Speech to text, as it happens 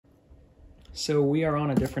So we are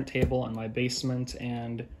on a different table in my basement,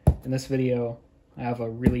 and in this video I have a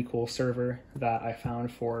really cool server that I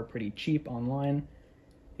found for pretty cheap online.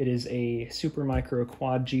 It is a Supermicro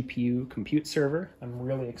quad GPU compute server. I'm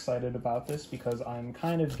really excited about this because I'm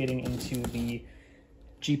kind of getting into the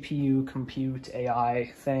GPU compute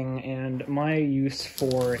AI thing, and my use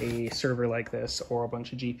for a server like this or a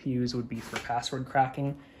bunch of GPUs would be for password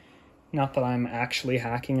cracking. Not that I'm actually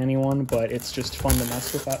hacking anyone, but it's just fun to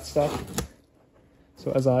mess with that stuff.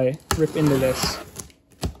 So as I rip into this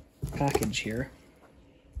package here,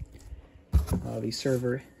 the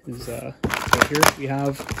server is right here. We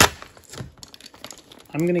have,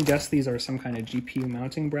 I'm gonna guess these are some kind of GPU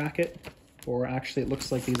mounting bracket, or actually it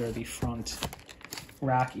looks like these are the front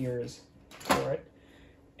rack ears for it.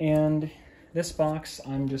 And this box,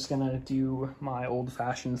 I'm just gonna do my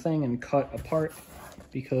old-fashioned thing and cut apart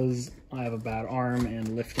because I have a bad arm,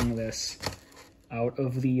 and lifting this out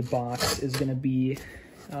of the box is gonna be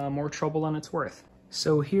more trouble than it's worth.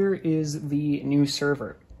 So here is the new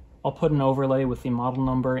server. I'll put an overlay with the model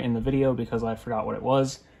number in the video because I forgot what it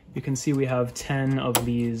was. You can see we have 10 of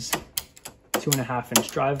these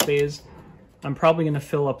 2.5-inch drive bays. I'm probably going to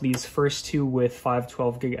fill up these first two with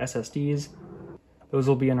 512 gig SSDs. Those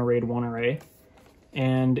will be in a RAID 1 array.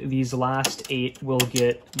 And these last 8 will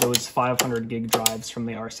get those 500 gig drives from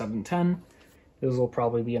the R710. Those will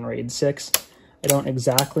probably be in RAID 6. I don't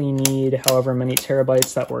exactly need however many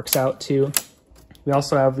terabytes that works out to. We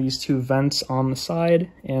also have these two vents on the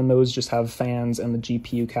side, and those just have fans, and the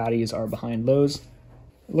GPU caddies are behind those.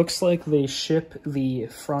 It looks like they ship the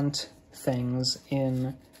front things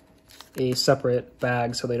in a separate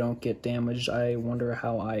bag so they don't get damaged. I wonder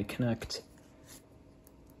how I connect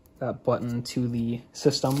that button to the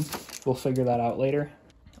system. We'll figure that out later.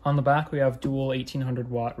 On the back we have dual 1800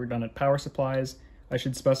 watt redundant power supplies. I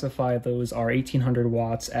should specify those are 1800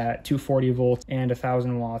 watts at 240 volts and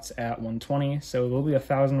 1000 watts at 120. So there'll be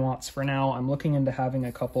 1000 watts for now. I'm looking into having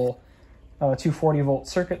a couple 240 volt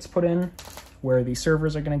circuits put in where the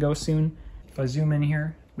servers are going to go soon. If I zoom in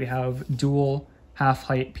here, we have dual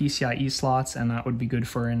half-height Pcie slots, and that would be good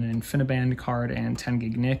for an InfiniBand card and 10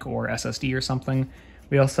 gig NIC or SSD or something.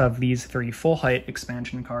 We also have these 3 full-height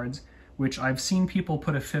expansion cards, which I've seen people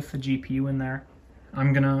put a 5th GPU in there.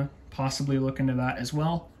 I'm gonna possibly look into that as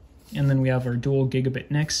well. And then we have our dual gigabit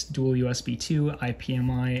NICs, dual USB 2,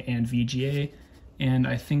 IPMI, and VGA, and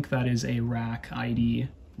I think that is a rack ID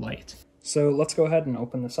light. So let's go ahead and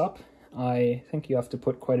open this up. I think you have to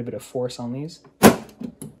put quite a bit of force on these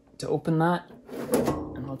to open that.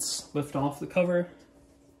 And let's lift off the cover.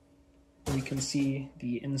 You can see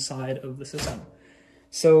the inside of the system.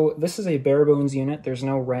 So this is a bare bones unit. There's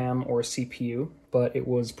no RAM or CPU, but it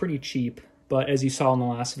was pretty cheap. But as you saw in the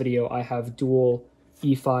last video, I have dual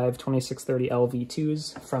E5 2630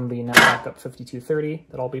 LV2s from the NetBackup 5230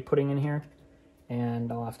 that I'll be putting in here.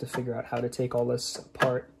 And I'll have to figure out how to take all this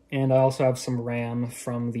apart. And I also have some RAM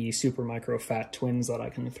from the Supermicro Fat Twins that I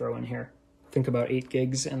can throw in here. I think about 8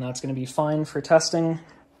 gigs, and that's going to be fine for testing.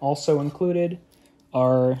 Also included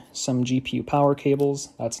are some GPU power cables.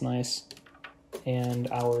 That's nice. And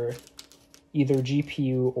our either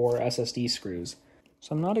GPU or SSD screws.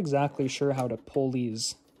 So I'm not exactly sure how to pull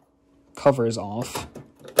these covers off,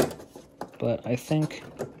 but I think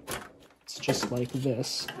it's just like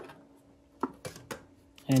this.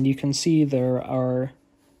 And you can see there are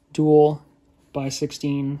dual by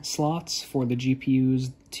 16 slots for the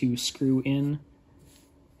GPUs to screw in.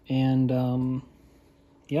 And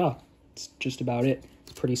yeah, it's just about it.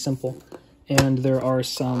 It's pretty simple. And there are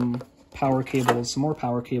some power cables, some more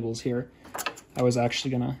power cables here. I was actually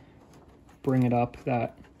gonna bring it up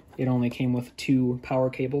that it only came with 2 power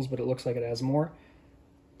cables, but it looks like it has more.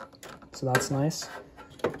 So that's nice.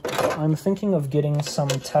 I'm thinking of getting some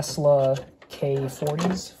Tesla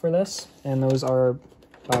K40s for this, and those are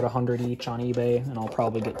about 100 each on eBay, and I'll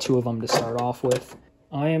probably get 2 of them to start off with.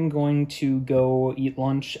 I am going to go eat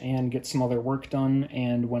lunch and get some other work done,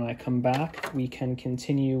 and when I come back, we can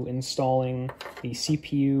continue installing the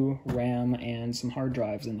CPU, RAM, and some hard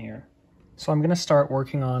drives in here. So I'm going to start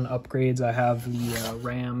working on upgrades. I have the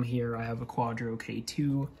RAM here. I have a Quadro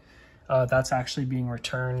K2. That's actually being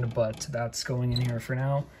returned, but that's going in here for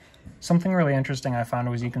now. Something really interesting I found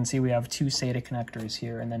was you can see we have 2 SATA connectors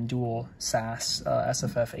here, and then dual SAS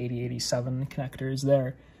SFF 8087 connectors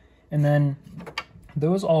there. And then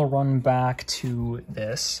those all run back to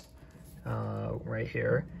this right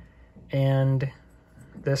here. And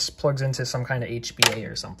this plugs into some kind of HBA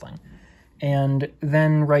or something. And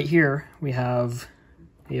then right here we have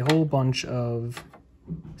a whole bunch of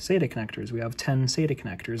SATA connectors. We have 10 SATA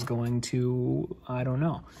connectors going to, I don't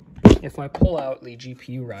know. If I pull out the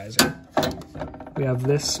GPU riser, we have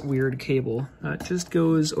this weird cable that just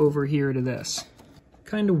goes over here to this.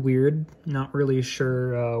 Kind of weird, not really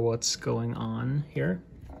sure what's going on here.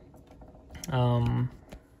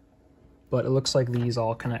 But it looks like these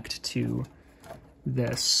all connect to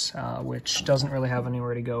this, which doesn't really have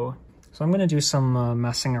anywhere to go. So I'm gonna do some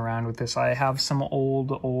messing around with this. I have some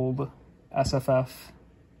old SFF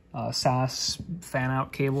SAS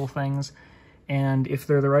fan-out cable things, and if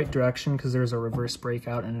they're the right direction, because there's a reverse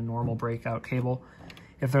breakout and a normal breakout cable,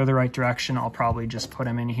 if they're the right direction, I'll probably just put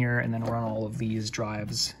them in here and then run all of these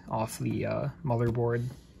drives off the motherboard.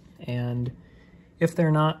 And if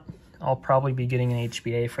they're not, I'll probably be getting an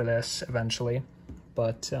HBA for this eventually.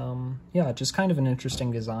 But yeah, just kind of an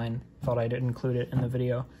interesting design. Thought I'd include it in the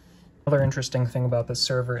video. Another interesting thing about this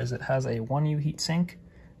server is it has a 1U heatsink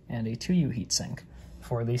and a 2U heatsink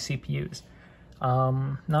for the CPUs.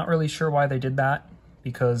 Not really sure why they did that,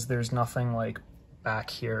 because there's nothing like back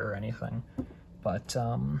here or anything. But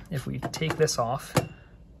if we take this off,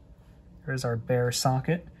 here's our bare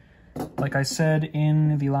socket. Like I said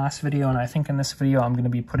in the last video, and I think in this video, I'm going to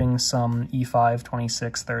be putting some E5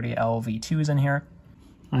 2630L V2s in here.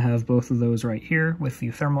 I have both of those right here with the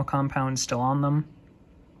thermal compound still on them.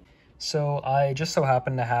 So I just so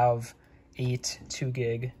happen to have 8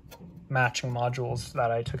 2GB matching modules that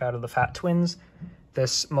I took out of the Fat Twins.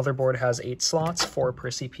 This motherboard has 8 slots, 4 per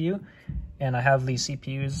CPU, and I have these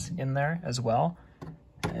CPUs in there as well.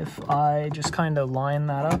 If I just kind of line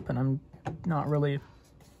that up, and I'm not really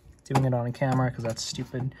doing it on a camera because that's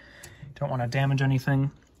stupid, don't want to damage anything.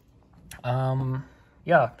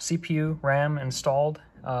 Yeah, CPU, RAM installed.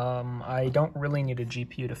 I don't really need a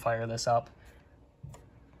GPU to fire this up.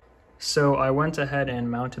 So I went ahead and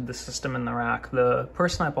mounted the system in the rack. The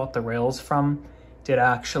person I bought the rails from did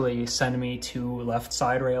actually send me 2 left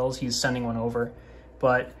side rails. He's sending one over,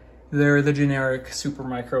 but they're the generic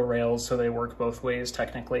Supermicro rails, so they work both ways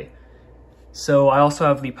technically. So I also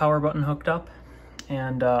have the power button hooked up,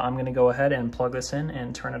 and I'm gonna go ahead and plug this in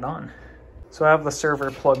and turn it on. So I have the server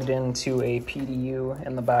plugged into a PDU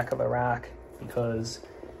in the back of the rack because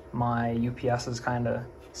my UPS is kind of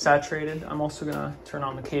saturated. I'm also gonna turn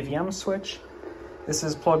on the KVM switch. This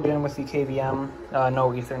is plugged in with the KVM, no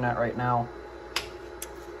Ethernet right now.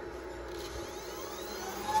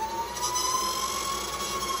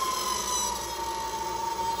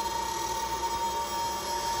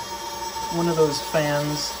 One of those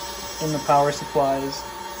fans in the power supplies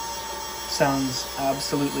sounds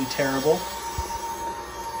absolutely terrible.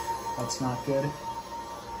 That's not good.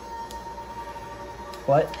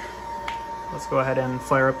 But let's go ahead and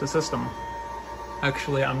flare up the system.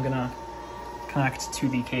 Actually, I'm gonna connect to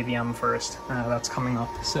the KVM first. That's coming up,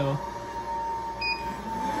 so.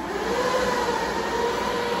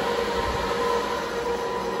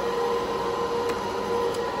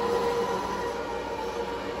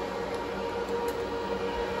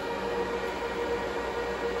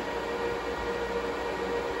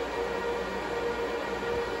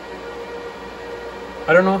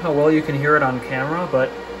 I don't know how well you can hear it on camera,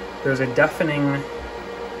 but there's a deafening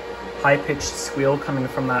high-pitched squeal coming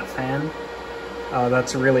from that fan.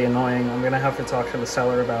 That's really annoying. I'm gonna have to talk to the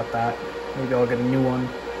seller about that. Maybe I'll get a new one.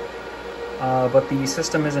 But the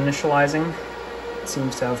system is initializing. It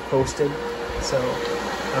seems to have posted, so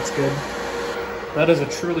that's good. That is a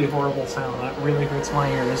truly horrible sound. That really hurts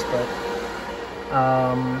my ears, but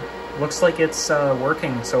looks like it's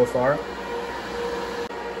working so far.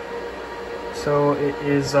 So it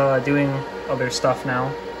is doing other stuff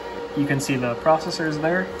now. You can see the processors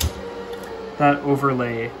there. That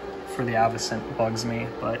overlay for the Avocent bugs me,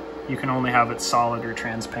 but you can only have it solid or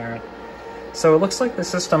transparent. So it looks like the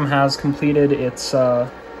system has completed its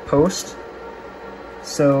post.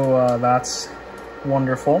 So that's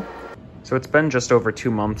wonderful. So it's been just over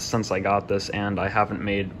 2 months since I got this, and I haven't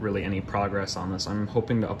made really any progress on this. I'm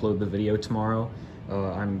hoping to upload the video tomorrow.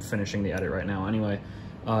 I'm finishing the edit right now anyway.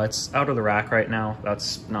 It's out of the rack right now.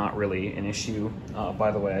 That's not really an issue.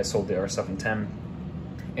 By the way, I sold the R710,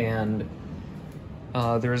 and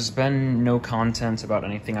there's been no content about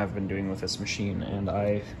anything I've been doing with this machine, and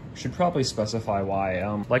I should probably specify why.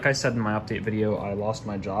 Like I said in my update video, I lost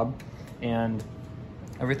my job, and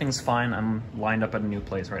everything's fine. I'm lined up at a new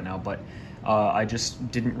place right now, but I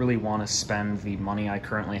just didn't really want to spend the money I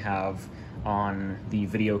currently have on the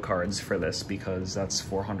video cards for this, because that's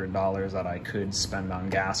 $400 that I could spend on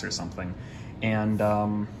gas or something.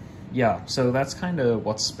 And yeah, so that's kind of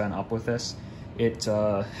what's been up with this. It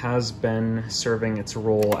has been serving its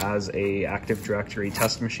role as a Active Directory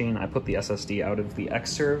test machine. I put the SSD out of the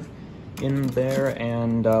Xserve in there,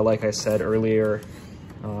 and like I said earlier,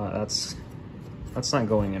 that's not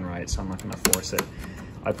going in right, so I'm not gonna force it.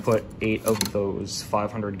 I put 8 of those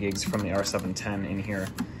 500 gigs from the R710 in here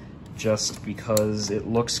just because it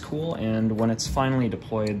looks cool, and when it's finally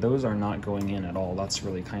deployed, those are not going in at all. That's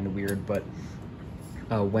really kind of weird, but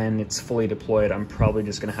when it's fully deployed, I'm probably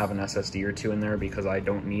just gonna have an SSD or 2 in there because I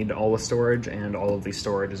don't need all the storage, and all of the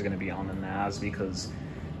storage is gonna be on the NAS because,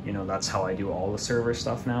 you know, that's how I do all the server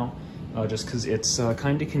stuff now, just because it's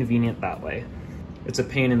kind of convenient that way. It's a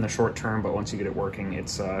pain in the short term, but once you get it working,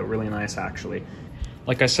 it's really nice actually.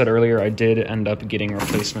 Like I said earlier, I did end up getting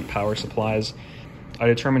replacement power supplies. I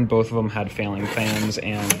determined both of them had failing fans,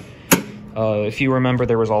 and if you remember,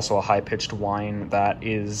 there was also a high-pitched whine that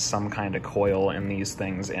is some kind of coil in these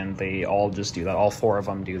things, and they all just do that. All 4 of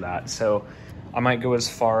them do that. So I might go as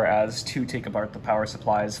far as to take apart the power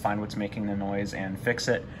supplies, find what's making the noise, and fix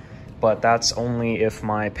it. But that's only if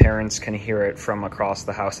my parents can hear it from across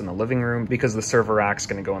the house in the living room, because the server rack's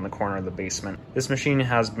gonna go in the corner of the basement. This machine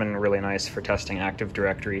has been really nice for testing Active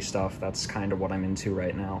Directory stuff. That's kind of what I'm into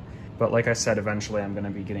right now. But like I said, eventually I'm gonna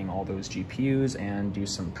be getting all those GPUs and do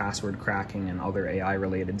some password cracking and other AI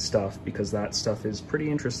related stuff, because that stuff is pretty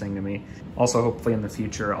interesting to me. Also, hopefully in the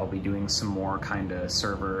future, I'll be doing some more kind of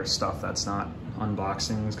server stuff that's not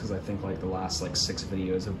unboxings, because I think like the last 6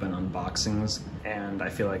 videos have been unboxings, and I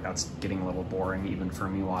feel like that's getting a little boring even for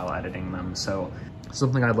me while editing them. So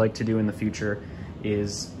something I'd like to do in the future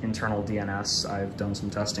is internal DNS. I've done some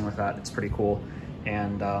testing with that. It's pretty cool.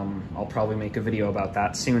 And I'll probably make a video about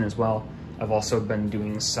that soon as well. I've also been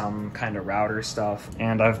doing some kind of router stuff,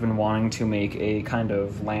 and I've been wanting to make a kind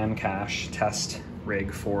of LAN cache test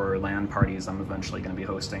rig for LAN parties I'm eventually going to be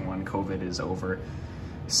hosting when COVID is over.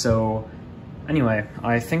 So anyway,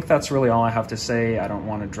 I think that's really all I have to say. I don't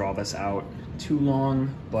want to draw this out too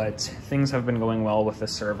long, but things have been going well with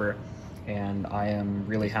this server, and I am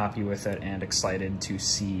really happy with it and excited to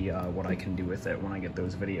see what I can do with it when I get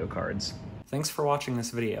those video cards. Thanks for watching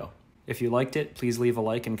this video. If you liked it, please leave a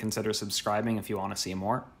like and consider subscribing if you want to see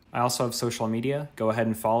more. I also have social media. Go ahead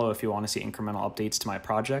and follow if you want to see incremental updates to my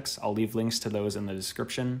projects. I'll leave links to those in the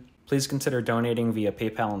description. Please consider donating via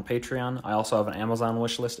PayPal and Patreon. I also have an Amazon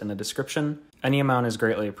wishlist in the description. Any amount is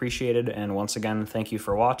greatly appreciated, and once again, thank you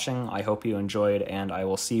for watching. I hope you enjoyed, and I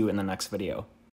will see you in the next video.